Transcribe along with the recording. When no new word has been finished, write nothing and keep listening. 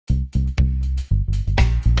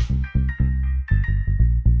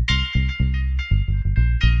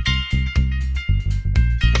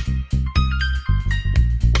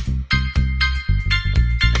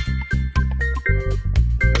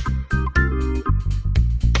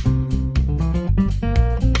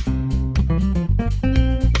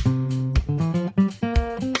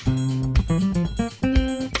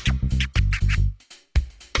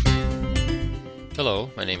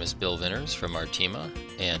is Bill Vinners from Artima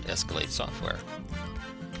and Escalate Software.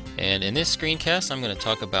 And in this screencast, I'm going to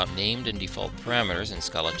talk about named and default parameters in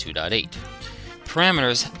Scala 2.8.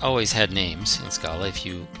 Parameters always had names in Scala. If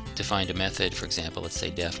you defined a method, for example, let's say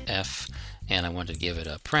def f, and I wanted to give it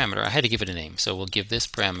a parameter, I had to give it a name. So we'll give this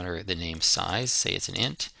parameter the name size, say it's an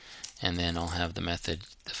int, and then I'll have the method,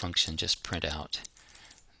 the function, just print out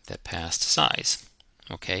that passed size.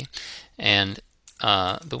 Okay, and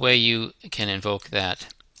the way you can invoke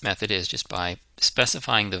that method is just by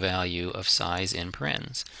specifying the value of size in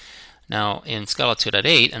parens. Now in Scala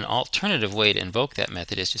 2.8, an alternative way to invoke that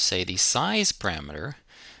method is to say the size parameter,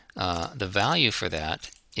 the value for that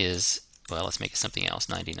is, well, let's make it something else,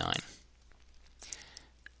 99.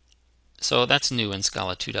 So that's new in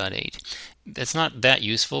Scala 2.8. That's not that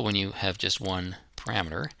useful when you have just one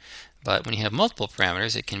parameter, but when you have multiple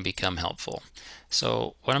parameters, it can become helpful.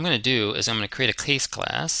 So what I'm going to do is I'm going to create a case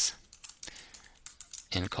class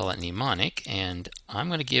and call it mnemonic, and I'm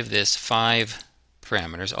going to give this 5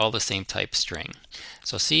 parameters, all the same type string.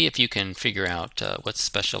 So see if you can figure out what's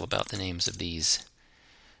special about the names of these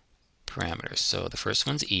parameters. So the first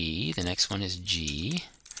one's E, the next one is G,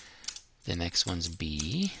 the next one's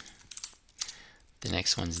B, the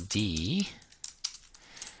next one's D.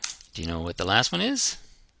 Do you know what the last one is?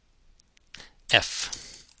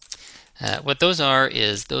 F. What those are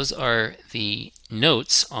is those are the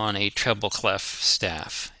notes on a treble clef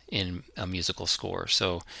staff in a musical score.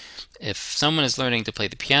 So if someone is learning to play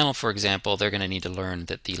the piano, for example, they're going to need to learn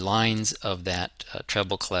that the lines of that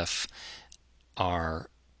treble clef are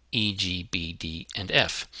E, G, B, D, and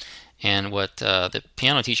F. And what the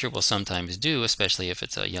piano teacher will sometimes do, especially if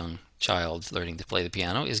it's a young child learning to play the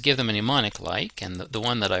piano, is give them a mnemonic like, and the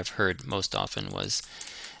one that I've heard most often was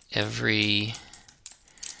every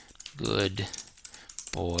good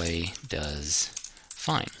boy does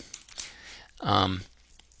fine.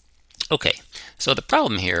 Okay, so the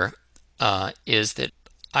problem here is that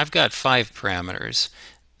I've got 5 parameters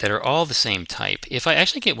that are all the same type. If I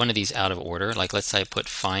actually get one of these out of order, like let's say I put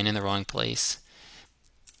fine in the wrong place,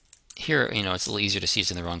 here, you know, it's a little easier to see it's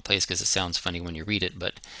in the wrong place because it sounds funny when you read it,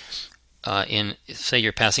 but say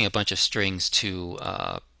you're passing a bunch of strings to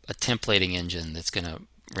a templating engine that's going to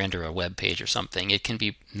render a web page or something, it can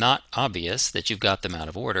be not obvious that you've got them out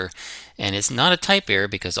of order, and it's not a type error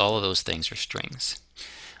because all of those things are strings.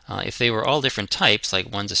 If they were all different types,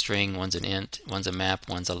 like one's a string, one's an int, one's a map,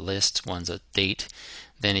 one's a list, one's a date,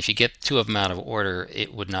 then if you get 2 of them out of order,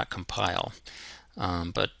 it would not compile.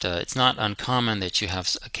 But it's not uncommon that you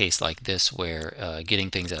have a case like this where getting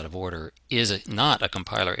things out of order is not a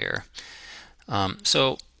compiler error.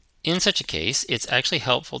 So in such a case, it's actually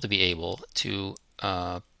helpful to be able to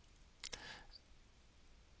well,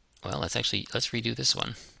 let's redo this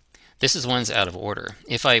one. This is one's out of order.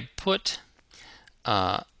 If I put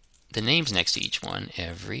the names next to each one,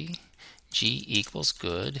 every G equals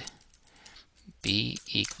good, B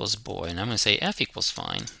equals boy, and I'm going to say F equals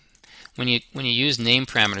fine. When you use name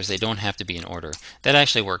parameters, they don't have to be in order. That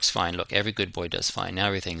actually works fine. Look, every good boy does fine. Now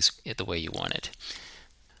everything's the way you want it.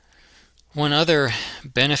 One other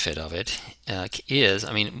benefit of it is,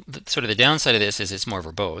 I mean, sort of the downside of this is it's more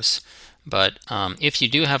verbose, but if you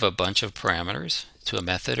do have a bunch of parameters to a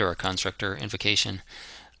method or a constructor invocation,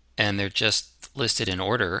 and they're just listed in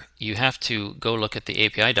order, you have to go look at the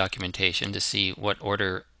API documentation to see what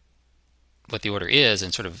the order is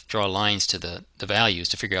and sort of draw lines to the values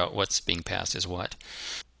to figure out what's being passed as what.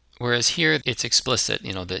 Whereas here it's explicit,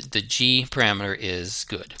 you know, the G parameter is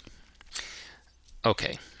good.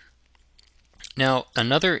 Okay. Now,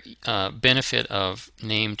 another benefit of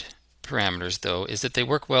named parameters, though, is that they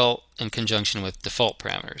work well in conjunction with default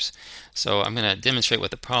parameters. So I'm going to demonstrate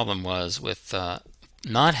what the problem was with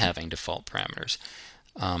not having default parameters.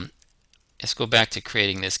 Let's go back to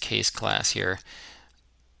creating this case class here.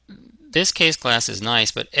 This case class is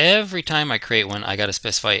nice, but every time I create one, I got to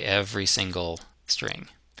specify every single string.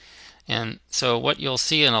 And so what you'll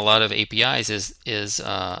see in a lot of APIs is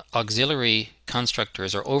auxiliary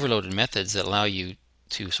constructors or overloaded methods that allow you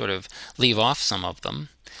to sort of leave off some of them,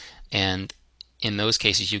 and in those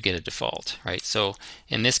cases you get a default, right? So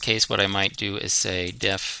in this case, what I might do is say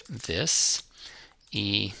def this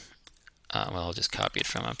e, well, I'll just copy it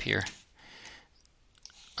from up here.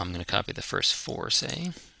 I'm going to copy the first 4,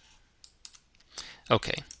 say.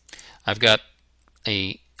 Okay, I've got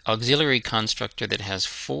a auxiliary constructor that has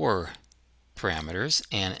 4 parameters,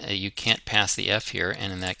 and you can't pass the F here,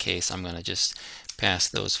 and in that case I'm going to just pass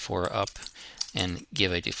those 4 up and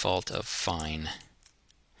give a default of fine.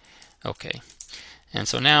 Okay, and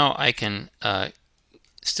so now I can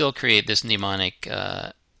still create this mnemonic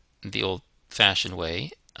the old-fashioned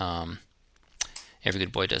way, every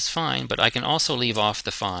good boy does fine, but I can also leave off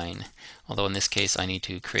the fine, although in this case I need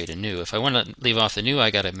to create a new. If I want to leave off the new,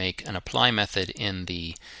 I got to make an apply method in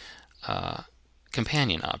the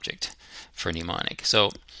companion object for mnemonic.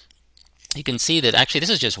 So you can see that actually this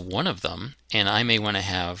is just one of them, and I may want to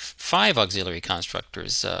have 5 auxiliary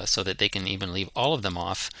constructors so that they can even leave all of them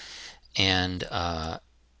off and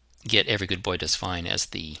get every good boy does fine as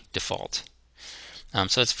the default.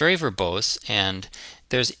 So it's very verbose, and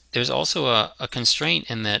there's also a constraint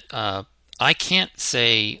in that I can't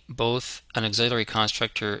say both an auxiliary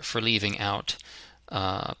constructor for leaving out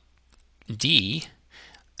D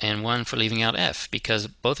and one for leaving out F, because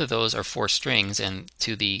both of those are 4 strings, and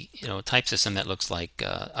to the type system that looks like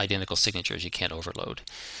identical signatures, you can't overload.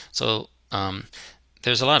 So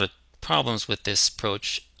there's a lot of problems with this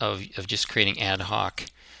approach of just creating ad hoc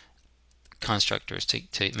constructors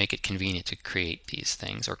to make it convenient to create these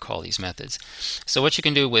things or call these methods. So what you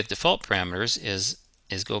can do with default parameters is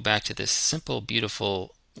go back to this simple,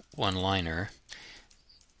 beautiful one-liner,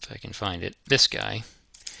 if I can find it, this guy,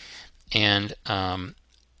 and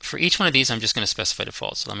for each one of these I'm just going to specify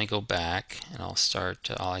default. So let me go back and I'll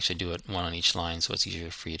actually do it one on each line so it's easier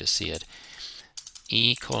for you to see it.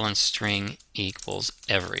 E:string equals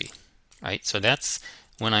every, right? So that's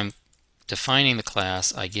when I'm defining the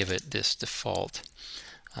class, I give it this default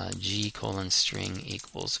G:string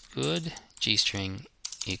equals good, G string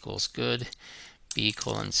equals good,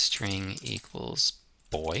 B:string equals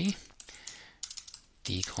boy,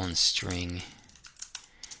 D:string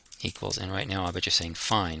equals, and right now I bet you're saying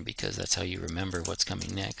fine because that's how you remember what's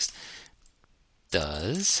coming next,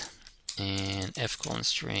 does, and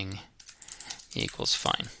F:string equals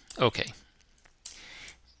fine. Okay,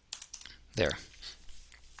 there.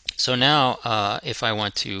 So now if I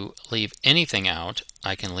want to leave anything out,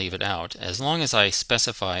 I can leave it out as long as I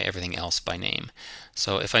specify everything else by name.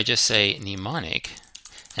 So if I just say mnemonic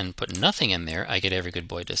and put nothing in there, I get every good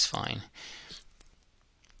boy does fine.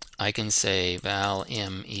 I can say val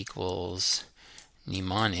m equals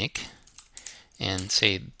mnemonic and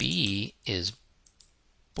say B is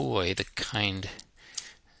boy, the kind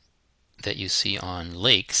that you see on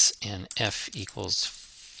lakes, and F equals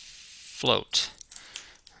float.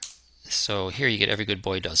 So here you get every good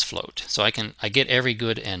boy does float. So I get every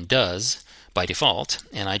good and does by default,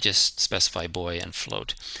 and I just specify boy and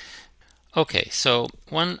float. Okay, so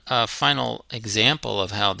one final example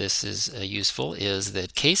of how this is useful is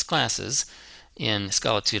that case classes in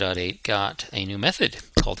Scala 2.8 got a new method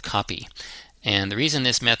called copy. And the reason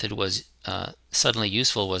this method was suddenly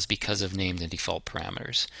useful was because of named and default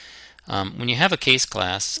parameters. When you have a case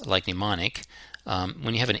class like mnemonic,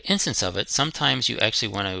 when you have an instance of it, sometimes you actually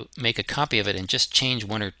want to make a copy of it and just change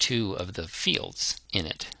 1 or 2 of the fields in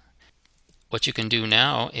it. What you can do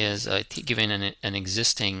now is give in an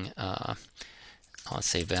existing, let's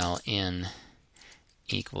say val in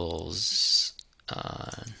equals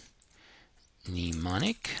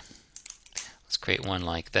mnemonic. Let's create one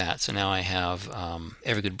like that. So now I have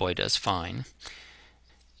every good boy does fine.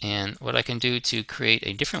 And what I can do to create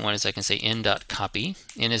a different one is I can say in.copy.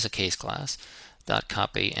 In is a case class.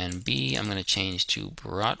 .copy, and B I'm going to change to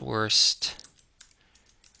bratwurst.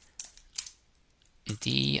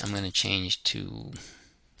 D I'm going to change to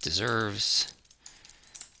deserves,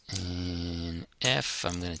 and F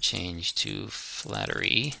I'm going to change to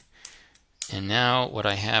flattery. And now what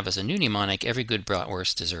I have is a new mnemonic: every good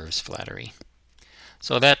bratwurst deserves flattery.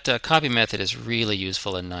 So that copy method is really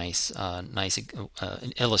useful and nice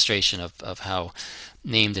illustration of how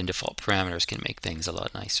named and default parameters can make things a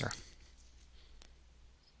lot nicer.